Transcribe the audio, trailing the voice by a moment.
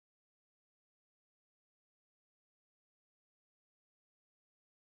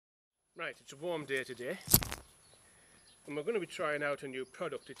Right, it's a warm day today, and we're going to be trying out a new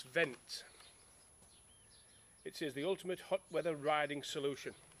product. It's Ventz. It says the ultimate hot weather riding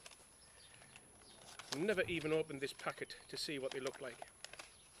solution. I've never even opened this packet to see what they look like.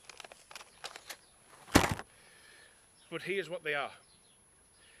 But here's what they are.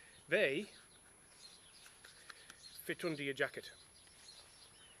 They fit under your jacket.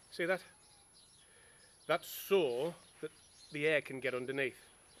 See that? That's so that the air can get underneath.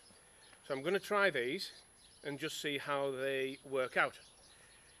 So I'm going to try these and just see how they work out.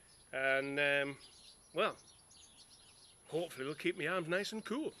 And, well, hopefully they'll keep my arms nice and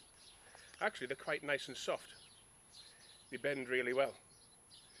cool. Actually, they're quite nice and soft. They bend really well.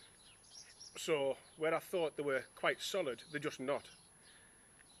 So, where I thought they were quite solid, they're just not.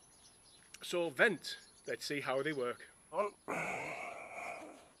 So, Ventz, let's see how they work.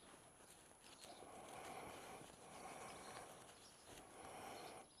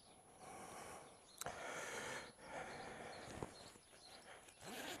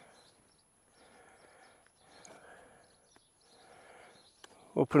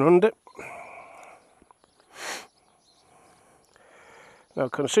 Up and under. Now,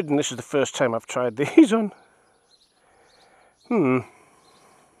 considering this is the first time I've tried these on, there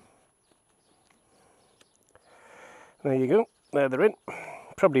you go, there they're in.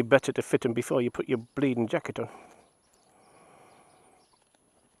 Probably better to fit them before you put your bleeding jacket on.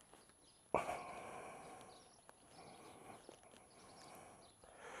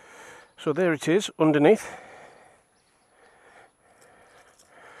 So there it is underneath.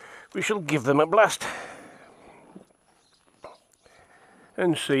 We shall give them a blast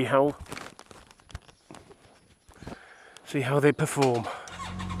and see how they perform.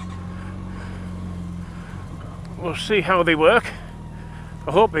 We'll see how they work.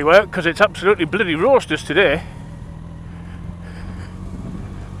 I hope they work, because it's absolutely bloody roasters today.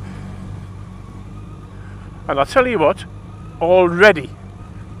 And I'll tell you what, already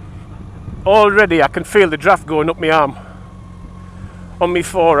I can feel the draft going up my arm, on my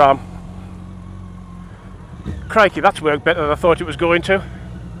forearm. Crikey, that's worked better than I thought it was going to.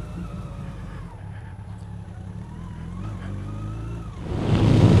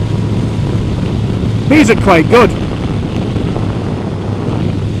 These are quite good.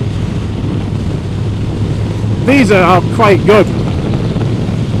 These are quite good.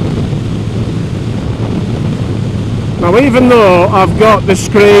 Now, even though I've got the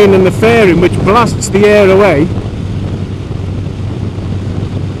screen and the fairing which blasts the air away,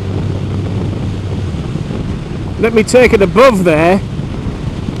 let me take it above there,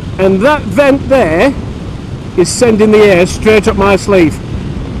 and that vent there is sending the air straight up my sleeve.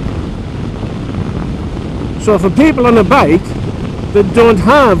 So for people on a bike that don't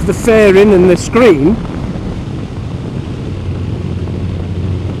have the fairing and the screen,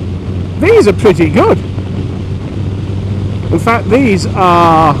 these are pretty good. In fact, these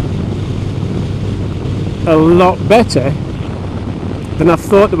are a lot better than I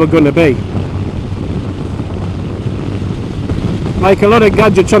thought they were going to be. Like a lot of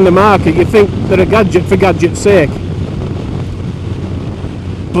gadgets on the market, you think they're a gadget for gadget's sake.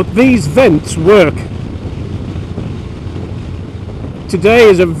 But these Ventz work. Today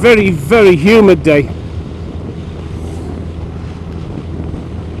is a very, very humid day.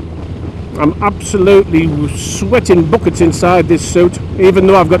 I'm absolutely sweating buckets inside this suit, even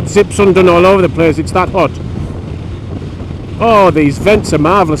though I've got zips undone all over the place. It's that hot. Oh, these Ventz are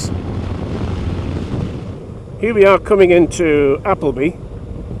marvellous. Here we are coming into Appleby.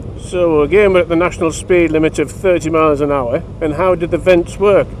 So again, we're at the national speed limit of 30 miles an hour. And how did the Ventz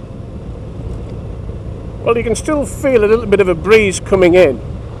work? Well, you can still feel a little bit of a breeze coming in.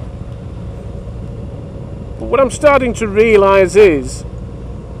 But what I'm starting to realise is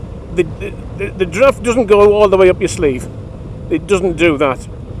the draft doesn't go all the way up your sleeve. It doesn't do that.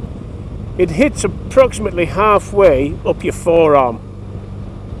 It hits approximately halfway up your forearm.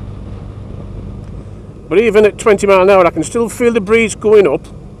 But even at 20 miles an hour, I can still feel the breeze going up.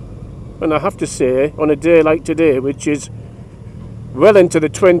 And I have to say, on a day like today, which is well into the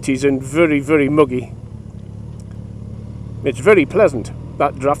 20s and very, very muggy, it's very pleasant,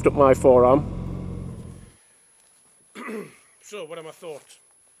 that draft up my forearm. So, what are my thoughts?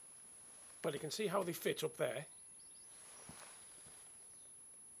 Well, you can see how they fit up there.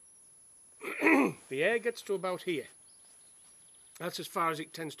 The air gets to about here. That's as far as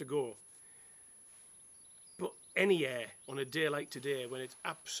it tends to go. But any air on a day like today, when it's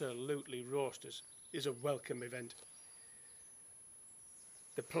absolutely roasters, is a welcome event.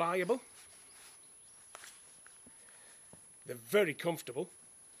 They're pliable. They're very comfortable.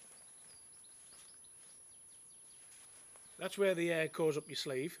 That's where the air goes up your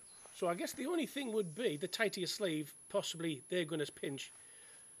sleeve. So I guess the only thing would be the tighter your sleeve, possibly they're going to pinch.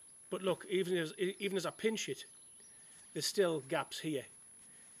 But look, even as I pinch it, there's still gaps here.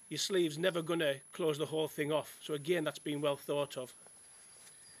 Your sleeve's never going to close the whole thing off. So again, that's been well thought of.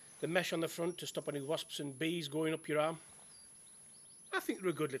 The mesh on the front to stop any wasps and bees going up your arm. I think they're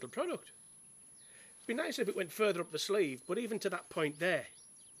a good little product. It'd be nice if it went further up the sleeve, but even to that point there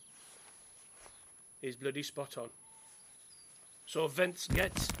is bloody spot on. So Ventz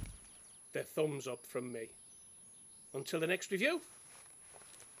gets the thumbs up from me. Until the next review,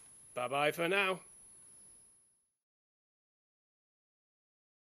 bye bye for now.